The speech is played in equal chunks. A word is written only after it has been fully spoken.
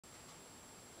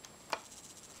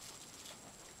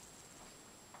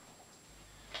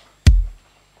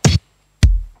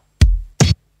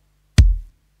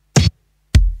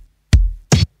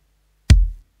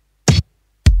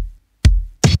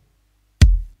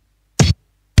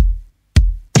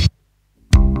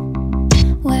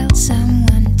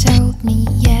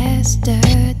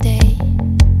yesterday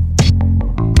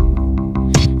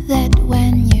that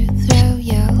when you throw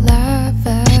your love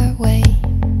away,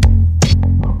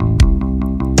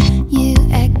 you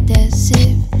act as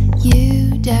if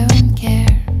you don't care.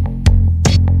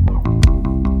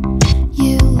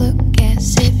 You look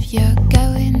as if you're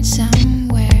going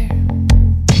somewhere,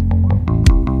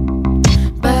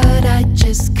 but I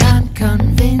just can't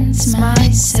convince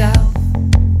myself.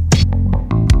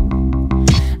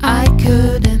 I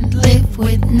couldn't live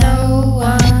with no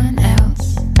one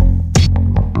else,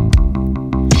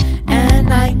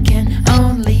 and I can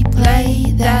only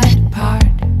play that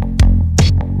part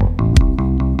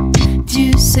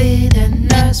to sit and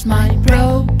nurse my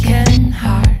broken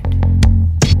heart.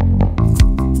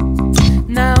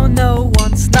 Now no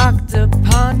one's knocked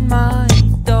upon my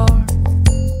door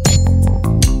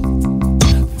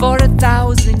for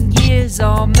 1,000 years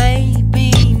or maybe